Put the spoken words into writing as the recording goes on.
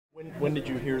When did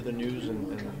you hear the news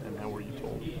and how were you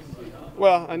told?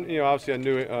 Well, obviously I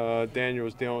knew Daniel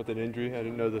was dealing with an injury. I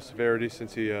didn't know the severity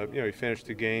since he finished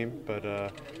the game. But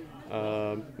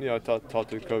I talked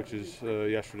to the coaches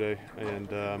yesterday, and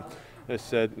they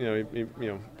said, he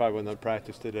probably wasn't on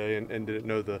practice today, and didn't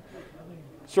know the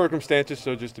circumstances.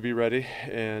 So just to be ready,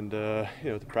 and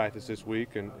to practice this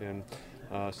week, and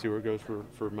see where it goes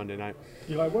for Monday night.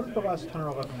 Eli, what have the last 10 or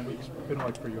 11 weeks been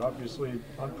like for you? Obviously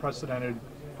unprecedented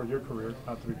for your career,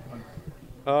 not to be.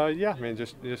 Yeah, I mean,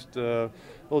 just a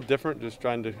little different. Just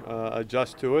trying to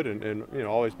adjust to it, and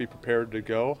always be prepared to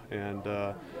go, and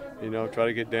try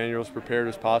to get Daniel as prepared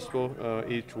as possible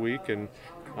each week, and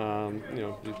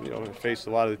face a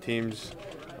lot of the teams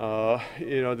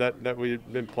that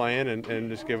we've been playing, and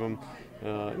just give them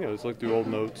just look through old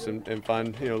notes and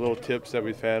find little tips that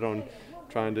we've had on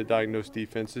trying to diagnose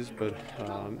defenses, but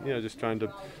just trying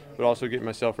to, but also get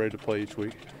myself ready to play each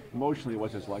week. Emotionally,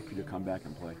 what's it like for you to come back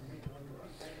and play?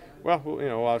 Well,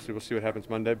 obviously we'll see what happens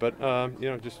Monday, but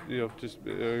just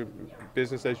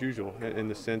business as usual in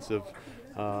the sense of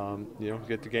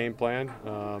get the game plan,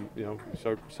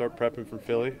 start prepping from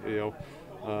Philly,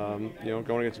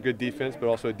 going against a good defense, but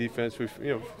also a defense we've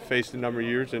faced a number of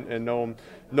years and know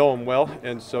them well,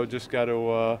 and so just got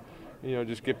to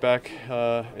just get back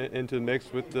into the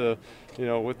mix with the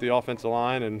offensive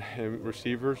line and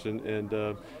receivers,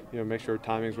 and make sure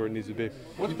timing's where it needs to be.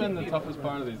 What's been the toughest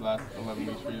part of these last 11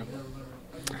 weeks for you?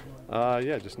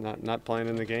 Just not playing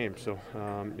in the game. So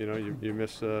you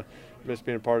miss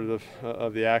being a part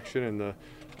of the action and the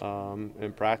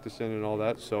and practicing and all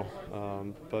that. So,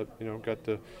 but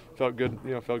felt good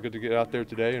to get out there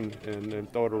today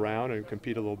and throw it around and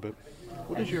compete a little bit.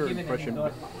 What is your impression?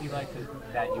 You like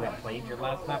that you had played your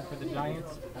last snap for the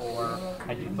Giants, or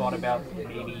had you thought about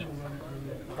maybe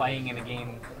playing in a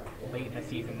game late in the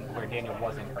season where Daniel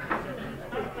wasn't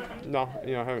hurt? No,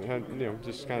 haven't had,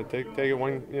 just kind of take it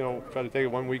one, try to take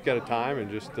it 1 week at a time, and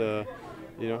just,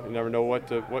 you never know what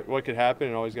could happen,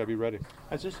 and always got to be ready.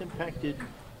 Has this impacted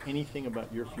anything about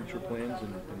your future plans,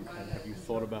 and have you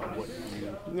thought about what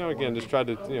you? Again, just try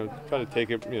to take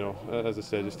it, as I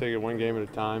said, just take it one game at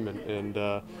a time, and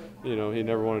you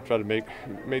never want to try to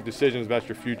make decisions about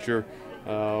your future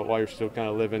while you're still kind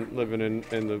of living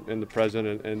in the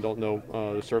present and don't know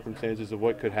the circumstances of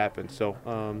what could happen. So,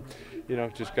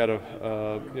 just got to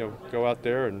go out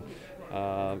there and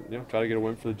try to get a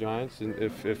win for the Giants, and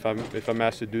if I'm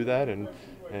asked to do that, and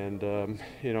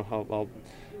I'll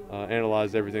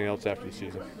analyze everything else after the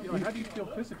season. How do you feel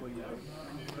physically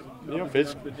now?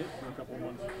 Physically.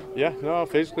 Yeah, no,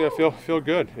 physically I feel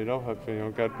good.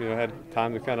 I've got had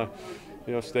time to kind of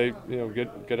stay,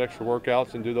 get extra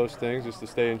workouts and do those things just to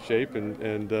stay in shape,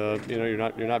 and you're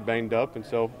not banged up, and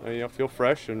so feel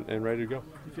fresh and ready to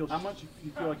go. How much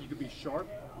you feel like you could be sharp?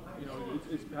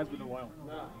 It has been a while.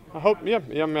 I hope, yeah.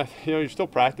 You're still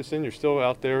practicing. You're still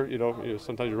out there.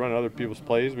 Sometimes you're running other people's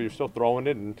plays, but you're still throwing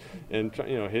it and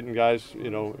hitting guys,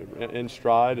 in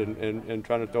stride and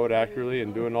trying to throw it accurately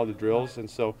and doing all the drills. And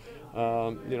so,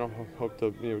 hope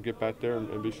to get back there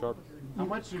and be sharp. How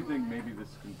much do you think maybe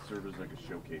this can serve as like a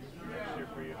showcase next year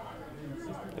for you?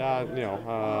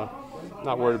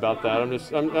 Not worried about that.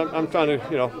 I'm trying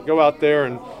to go out there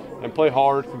and play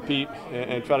hard, compete,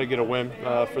 and try to get a win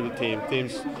for the team.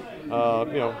 Teams,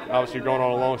 obviously going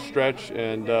on a long stretch,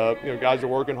 and guys are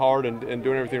working hard and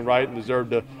doing everything right and deserve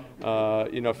to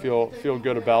feel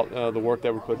good about the work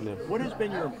that we're putting in. What has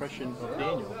been your impression of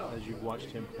Daniel as you've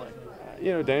watched him play?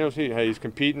 Daniel's he's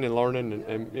competing and learning,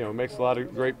 and makes a lot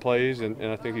of great plays, and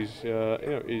I think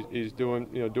he's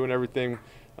doing everything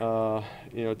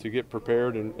to get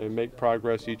prepared and make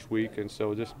progress each week, and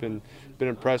so just been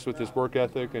impressed with his work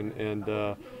ethic and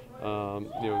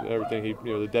everything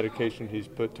the dedication he's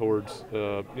put towards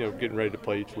getting ready to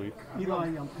play each week.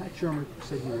 Eli, Pat Shermer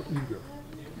said you were eager.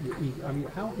 You're eager. I mean,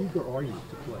 how eager are you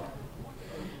to play?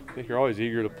 I think you're always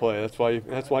eager to play. That's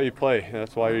why you play.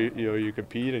 That's why you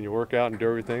compete and you work out and do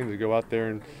everything to go out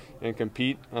there and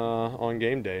compete on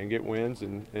game day and get wins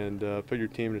and put your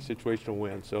team in a situation to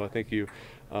win. So I think when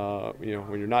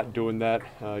you're not doing that,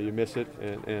 you miss it,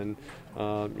 and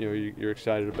you're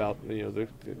excited about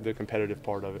the competitive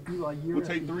part of it. Eli, We'll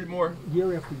take 3 more.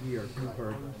 Year after year, you've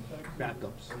heard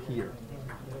backups here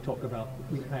talk about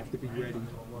we have to be ready.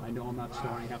 I know I'm not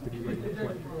starting. I have to be ready to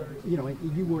play.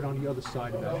 And you were on the other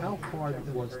side of that. How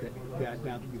hard was that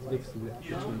now that you've lived through it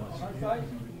for 2 months?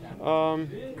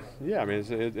 Yeah, I mean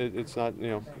it's not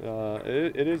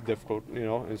it is difficult,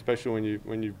 especially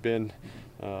when you've been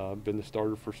the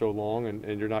starter for so long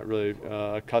and you're not really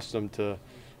accustomed to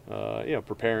you know,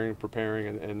 preparing,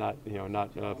 and not, you know,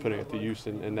 not putting it to use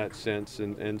in that sense.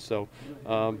 And so,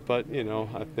 but you know,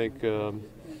 I think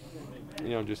you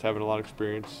know, just having a lot of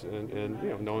experience and you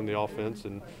know, knowing the offense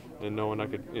and knowing I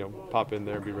could, you know, pop in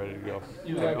there and be ready to go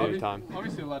anytime.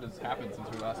 Obviously, a lot has happened since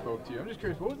we last spoke to you. I'm just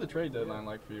curious, what was the trade deadline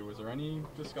like for you? Was there any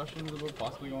discussions about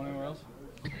possibly going anywhere else?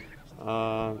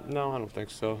 No, I don't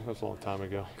think so. That was a long time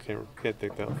ago. Can't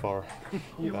think that far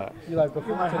back. Eli,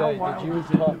 before today, did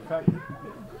you talk?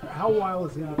 How wild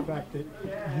is it the fact that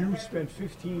you spent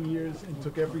 15 years and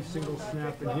took every single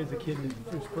snap, and here's a kid in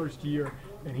his first year,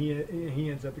 and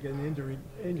he ends up getting injured?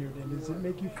 And does it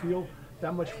make you feel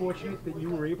that much fortunate that you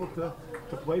were able to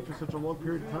play for such a long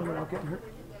period of time without getting hurt?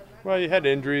 Well, you had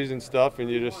injuries and stuff, and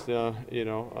you just you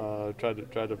know, try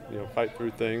to you know, fight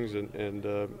through things and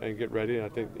get ready. And I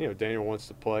think, you know, Daniel wants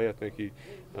to play. I think he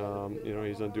you know,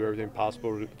 he's going to do everything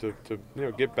possible to you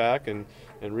know, get back and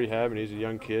rehab. And he's a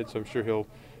young kid, so I'm sure he'll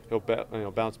you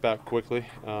know, bounce back quickly.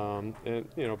 And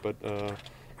you know, but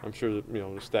I'm sure that, you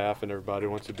know, the staff and everybody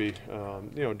wants to be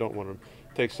you know, don't want to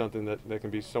take something that can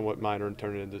be somewhat minor and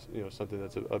turn it into, you know, something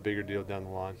that's a bigger deal down the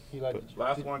line.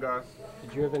 Last one, guys.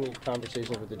 Did you have any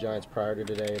conversations with the Giants prior to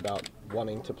today about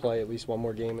wanting to play at least one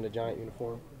more game in a Giant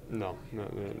uniform? No,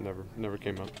 never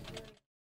came up.